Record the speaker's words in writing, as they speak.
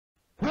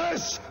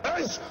This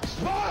is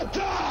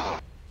Sparta!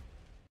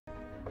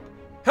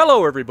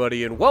 Hello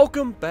everybody and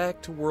welcome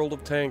back to World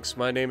of Tanks.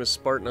 My name is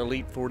Spartan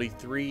Elite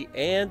 43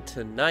 and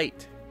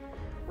tonight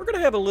we're going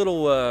to have a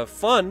little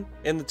fun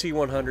in the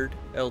T100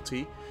 LT.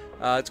 It's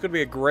going to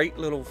be a great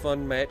little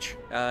fun match.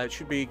 It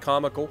should be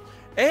comical.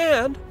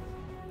 And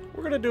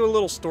we're going to do a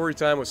little story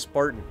time with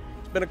Spartan.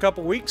 It's been a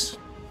couple weeks,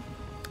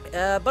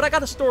 but I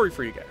got a story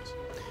for you guys.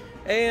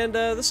 And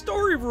the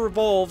story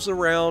revolves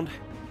around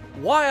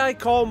why I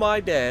call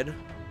my dad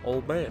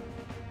Old Man.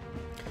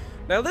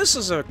 Now this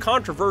is a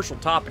controversial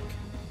topic.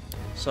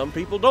 Some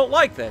people don't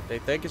like that. They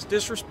think it's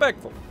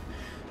disrespectful.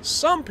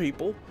 Some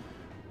people,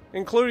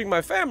 including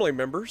my family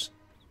members,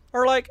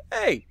 are like,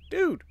 hey,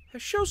 dude,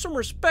 show some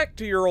respect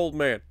to your old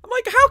man. I'm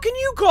like, how can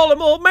you call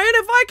him old man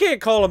if I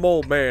can't call him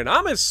old man?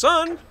 I'm his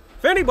son.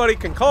 If anybody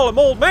can call him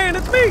old man,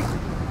 it's me.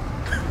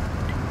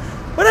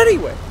 But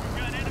anyway,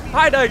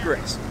 I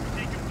digress.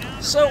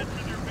 So,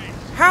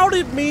 how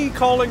did me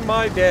calling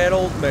my dad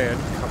old man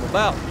come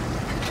about?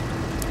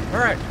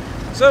 Alright,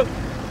 so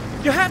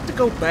you have to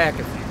go back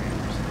a few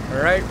years,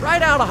 alright?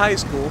 Right out of high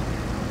school,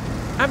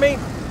 I mean,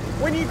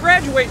 when you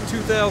graduate in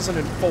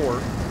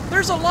 2004,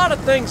 there's a lot of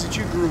things that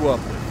you grew up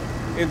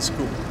with in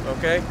school,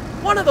 okay?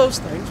 One of those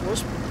things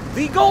was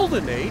the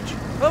golden age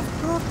of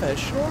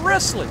professional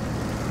wrestling,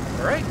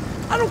 alright?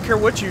 I don't care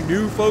what you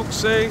new folks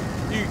say,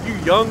 you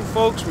young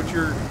folks with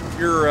your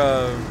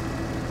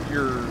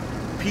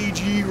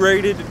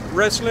PG-rated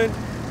wrestling.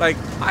 Like,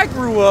 I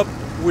grew up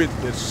with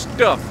this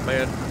stuff,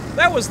 man.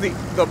 That was the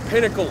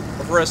pinnacle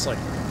of wrestling.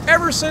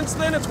 Ever since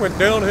then, it's went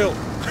downhill.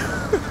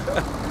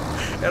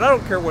 And I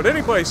don't care what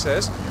anybody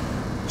says.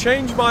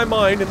 Change my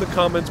mind in the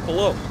comments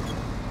below.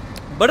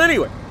 But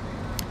anyway,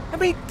 I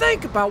mean,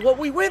 think about what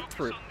we went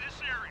through.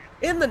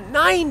 In the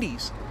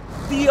 90s,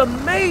 the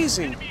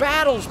amazing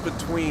battles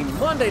between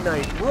Monday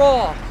Night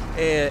Raw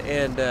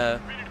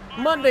and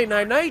Monday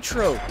Night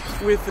Nitro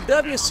with the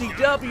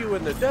WCW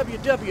and the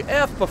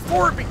WWF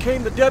before it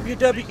became the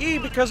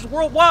WWE because the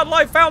World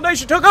Wildlife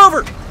Foundation took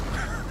over.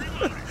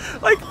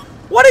 Like,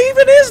 what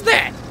even is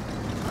that?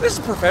 This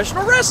is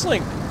professional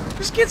wrestling.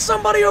 Just get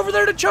somebody over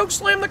there to choke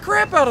slam the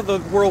crap out of the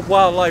World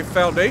Wildlife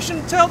Foundation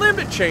and tell them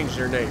to change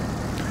their name.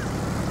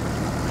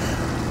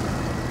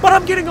 But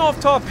I'm getting off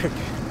topic.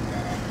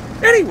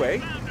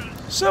 Anyway,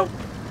 so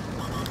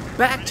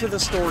back to the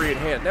story at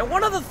hand. Now,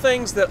 one of the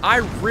things that I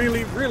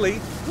really, really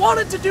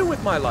wanted to do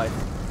with my life,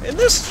 and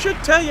this should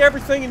tell you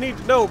everything you need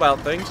to know about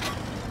things,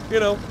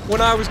 you know,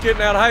 when I was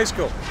getting out of high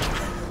school.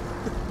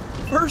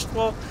 First of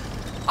all,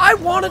 I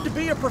wanted to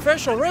be a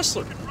professional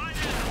wrestler.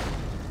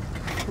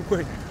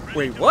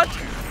 Wait, what?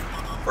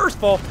 First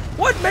of all,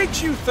 what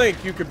makes you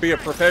think you could be a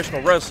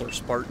professional wrestler,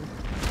 Spartan?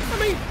 I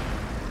mean,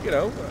 you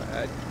know,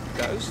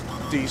 I was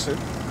decent,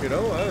 you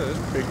know, I was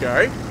a big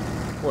guy.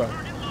 Well,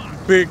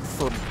 big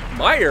for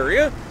my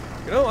area.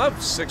 You know, I'm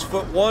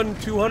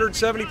 6'1",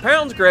 270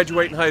 pounds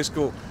graduating high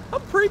school. I'm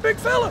a pretty big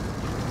fella.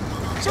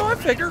 So I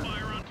figure,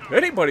 if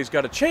anybody's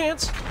got a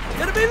chance,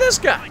 it'll be this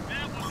guy.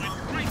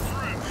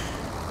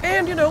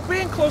 And, you know,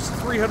 being close to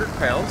 300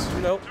 pounds,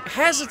 you know,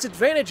 has its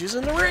advantages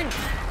in the ring.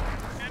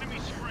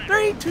 There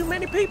ain't too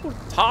many people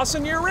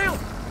tossing you around.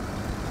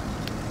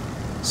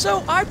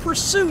 So I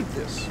pursued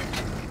this.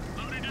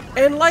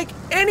 And like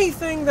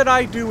anything that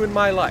I do in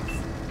my life,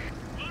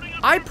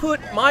 I put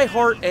my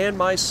heart and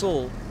my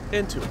soul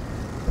into it.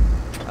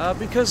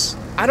 Because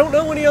I don't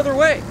know any other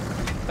way.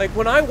 Like,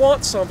 when I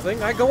want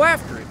something, I go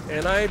after it.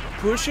 And I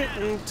push it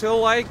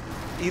until I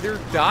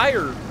either die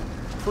or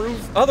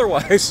prove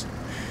otherwise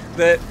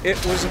that it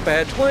was a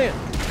bad plan.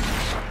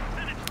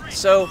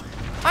 So,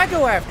 I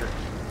go after it.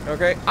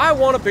 Okay? I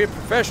want to be a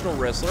professional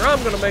wrestler.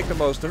 I'm going to make the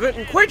most of it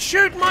and quit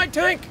shooting my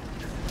tank.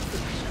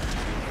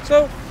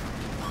 So,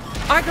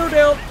 I go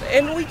down,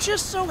 and we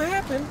just so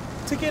happen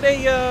to get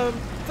a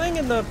thing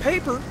in the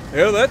paper.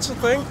 Yeah, that's the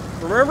thing.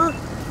 Remember?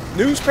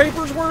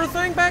 Newspapers were a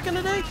thing back in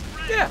the day?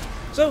 Yeah.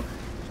 So,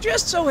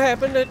 just so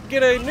happened to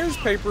get a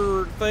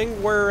newspaper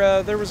thing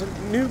where there was a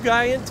new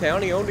guy in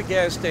town. He owned a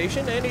gas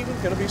station, and he was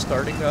going to be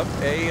starting up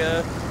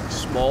a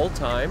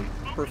small-time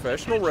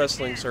professional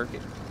wrestling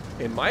circuit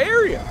in my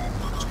area.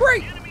 It's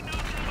great.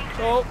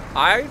 So,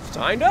 I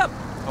signed up.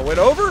 I went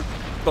over.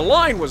 The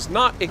line was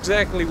not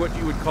exactly what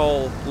you would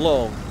call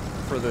long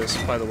for this,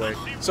 by the way.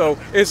 So,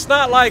 it's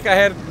not like I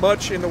had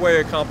much in the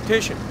way of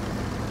competition.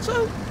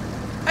 So,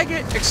 I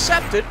get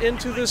accepted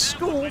into this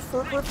school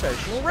for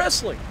professional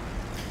wrestling.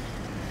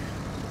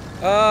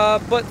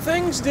 But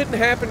things didn't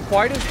happen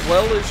quite as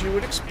well as you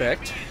would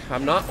expect.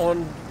 I'm not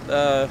on,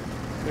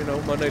 you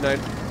know, Monday Night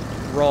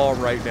Raw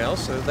right now,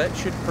 so that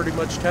should pretty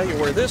much tell you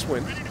where this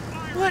went.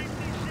 But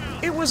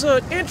it was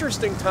an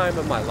interesting time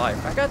in my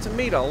life. I got to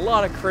meet a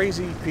lot of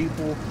crazy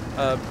people,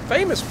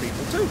 famous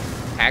people too.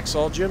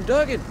 Hacksaw Jim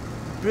Duggan,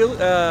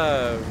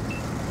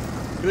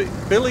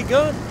 Billy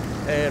Gunn,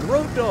 and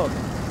Road Dogg.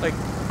 Like,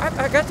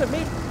 I got to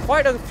meet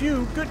quite a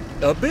few good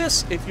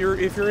Abyss if you're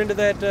into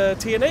that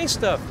TNA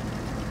stuff.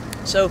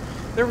 So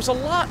there was a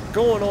lot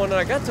going on, and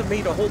I got to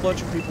meet a whole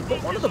bunch of people.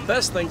 But one of the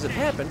best things that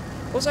happened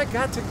was I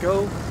got to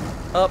go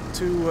up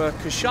to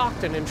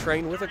Coshocton and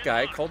train with a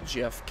guy called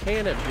Jeff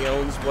Cannon. He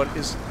owns what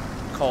is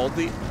called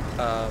the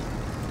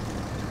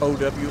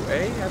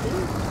OWA, I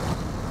believe.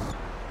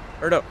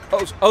 Or no,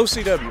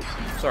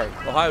 OCW. Sorry,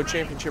 Ohio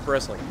Championship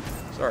Wrestling.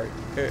 Sorry,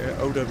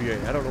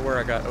 OWA. I don't know where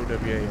I got OWA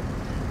in.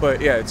 But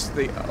yeah, it's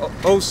the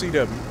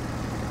OCW.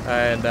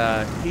 And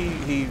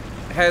he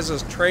has a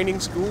training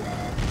school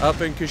up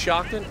in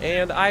Coshocton,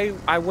 and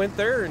I went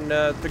there, and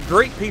the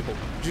great people,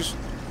 just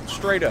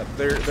straight up,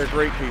 they're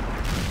great people.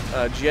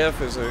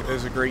 Jeff is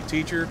a great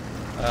teacher.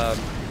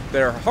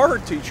 They're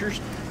hard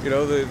teachers. You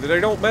know, they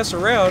don't mess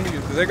around.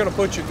 They're gonna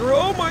put you through.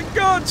 Oh my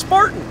God,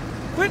 Spartan!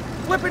 Quit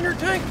flipping your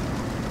tank.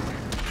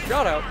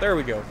 Shot out. There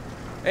we go.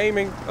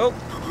 Aiming. Oh,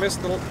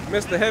 missed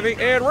the heavy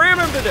and ram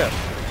him to death.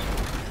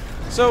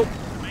 So,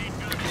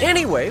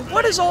 anyway,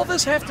 what does all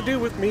this have to do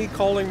with me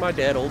calling my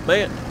dad old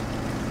man?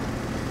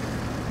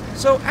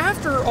 So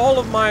after all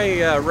of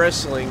my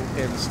wrestling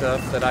and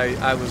stuff that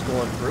I was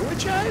going through,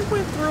 which I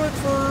went through it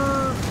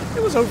for,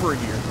 it was over a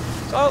year.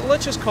 So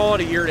let's just call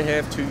it a year and a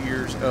half, 2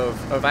 years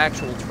of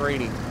actual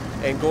training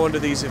and going to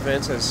these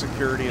events as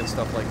security and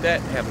stuff like that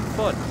and having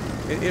fun.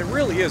 It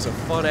really is a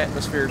fun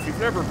atmosphere. If you've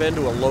never been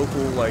to a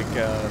local, like,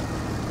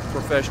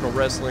 professional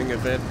wrestling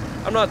event,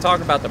 I'm not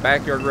talking about the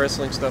backyard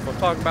wrestling stuff. I'm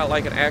talking about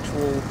like an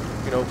actual,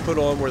 you know, put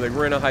on where they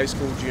rent a high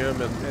school gym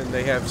and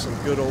they have some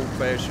good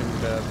old-fashioned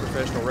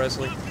professional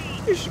wrestling.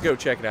 You should go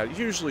check it out. It's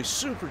usually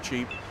super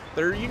cheap.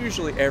 They're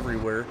usually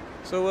everywhere.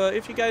 So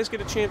if you guys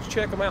get a chance,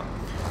 check them out.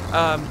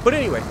 But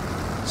anyway,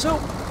 so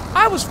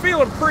I was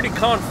feeling pretty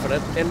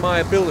confident in my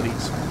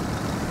abilities.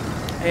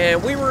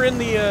 And we were in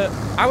the,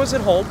 I was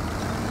at home,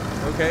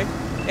 okay?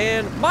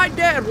 And my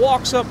dad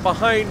walks up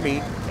behind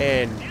me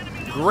and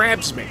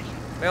grabs me.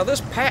 Now this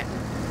Patton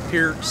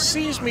here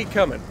sees me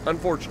coming,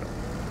 unfortunately.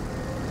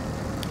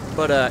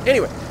 But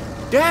anyway,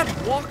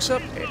 Dad walks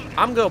up, and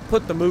I'm going to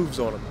put the moves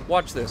on him.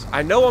 Watch this.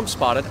 I know I'm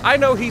spotted. I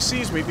know he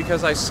sees me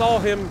because I saw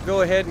him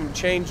go ahead and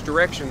change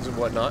directions and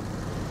whatnot.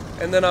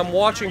 And then I'm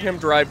watching him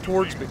drive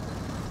towards me.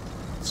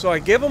 So I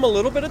give him a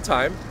little bit of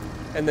time,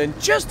 and then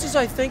just as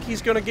I think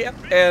he's going to get,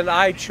 and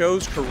I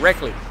chose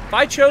correctly. If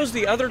I chose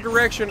the other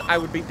direction, I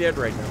would be dead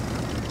right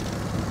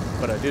now.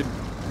 But I didn't.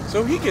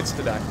 So he gets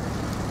to die.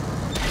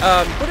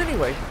 But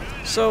anyway,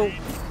 so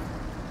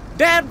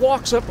Dad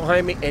walks up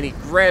behind me and he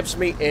grabs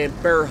me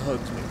and bear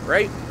hugs me,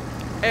 right?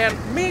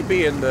 And me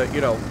being the,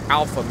 you know,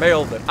 alpha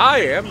male that I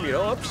am, you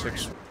know, I'm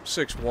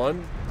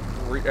 6'1",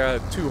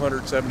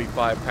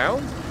 275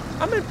 pounds.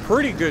 I'm in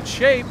pretty good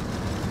shape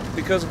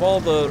because of all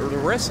the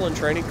wrestling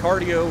training,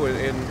 cardio,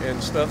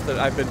 and stuff that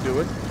I've been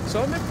doing.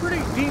 So I'm in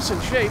pretty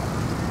decent shape.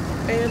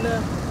 And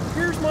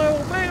here's my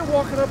old man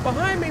walking up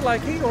behind me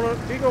like he gonna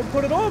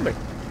put it on me.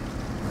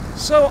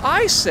 So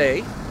I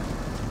say,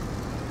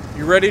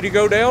 "You ready to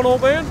go down,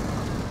 old man?"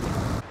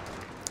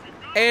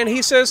 And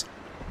he says,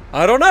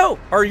 "I don't know,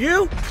 are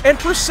you?" And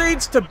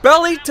proceeds to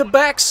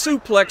belly-to-back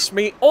suplex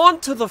me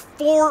onto the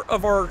floor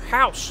of our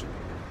house.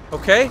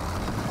 Okay?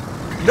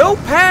 No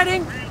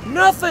padding,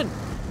 nothing.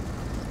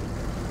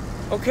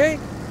 Okay?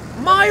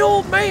 My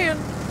old man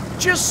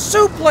just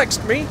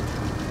suplexed me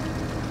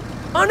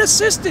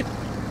unassisted.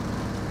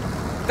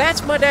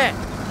 That's my dad.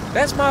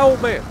 That's my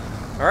old man.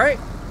 Alright?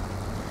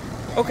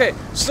 Okay,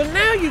 so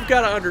now you've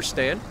got to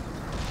understand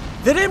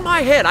that in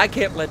my head, I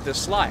can't let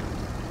this slide.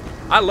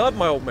 I love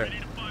my old man.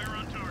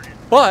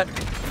 But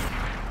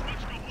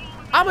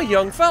I'm a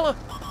young fella.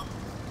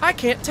 I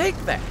can't take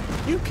that.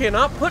 You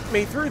cannot put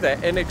me through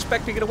that and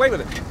expect to get away with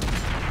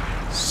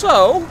it.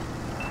 So,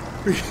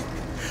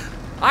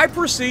 I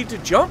proceed to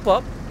jump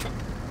up,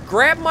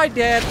 grab my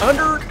dad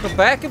under the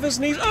back of his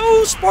knees.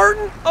 Oh,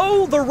 Spartan!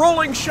 Oh, the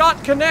rolling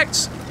shot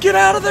connects. Get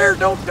out of there,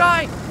 don't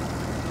die.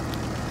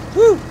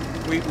 Woo!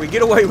 We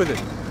get away with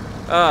it.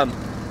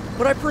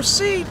 But I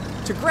proceed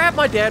to grab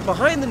my dad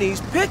behind the knees,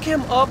 pick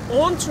him up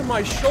onto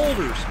my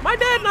shoulders. My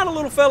dad, not a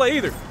little fella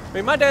either. I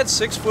mean, my dad's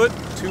 6 foot,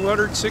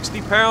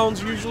 260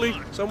 pounds usually,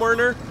 somewhere in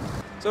there.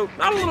 So,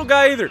 not a little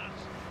guy either.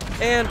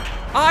 And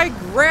I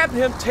grab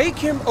him, take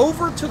him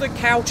over to the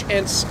couch,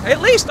 and at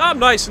least I'm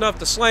nice enough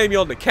to slam you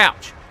on the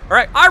couch. All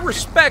right, I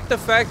respect the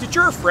fact that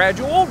you're a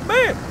fragile old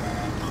man.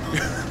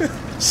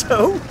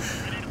 So,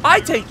 I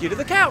take you to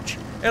the couch,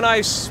 and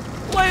I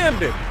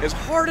slammed it as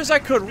hard as I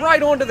could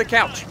right onto the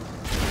couch.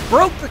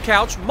 Broke the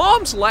couch.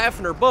 Mom's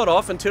laughing her butt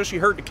off until she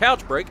heard the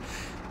couch break.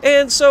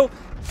 And so,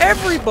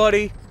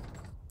 everybody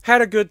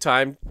had a good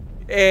time.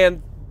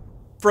 And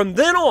from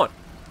then on,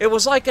 it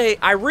was like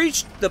I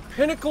reached the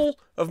pinnacle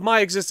of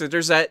my existence.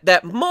 There's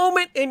that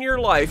moment in your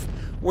life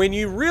when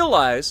you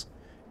realize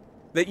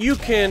that you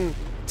can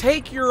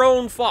take your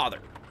own father.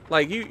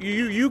 Like,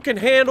 you can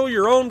handle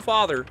your own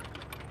father,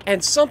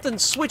 and something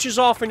switches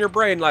off in your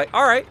brain like,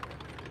 alright,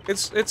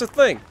 it's a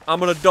thing.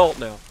 I'm an adult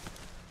now.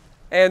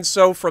 And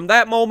so, from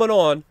that moment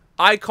on,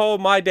 I call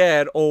my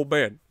dad Old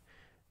Ben.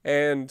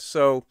 And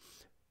so,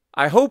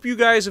 I hope you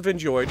guys have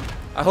enjoyed.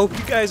 I hope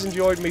you guys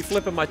enjoyed me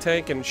flipping my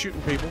tank and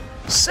shooting people.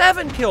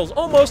 7 kills,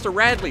 almost a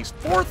Radley's.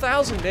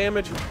 4,000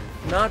 damage.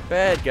 Not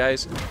bad,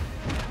 guys.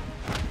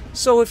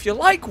 So if you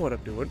like what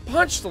I'm doing,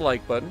 punch the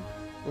like button.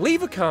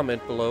 leave a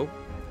comment below,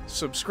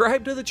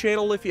 subscribe to the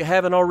channel if you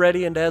haven't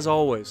already, and as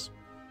always,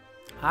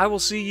 I will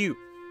see you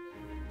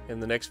in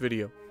the next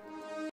video.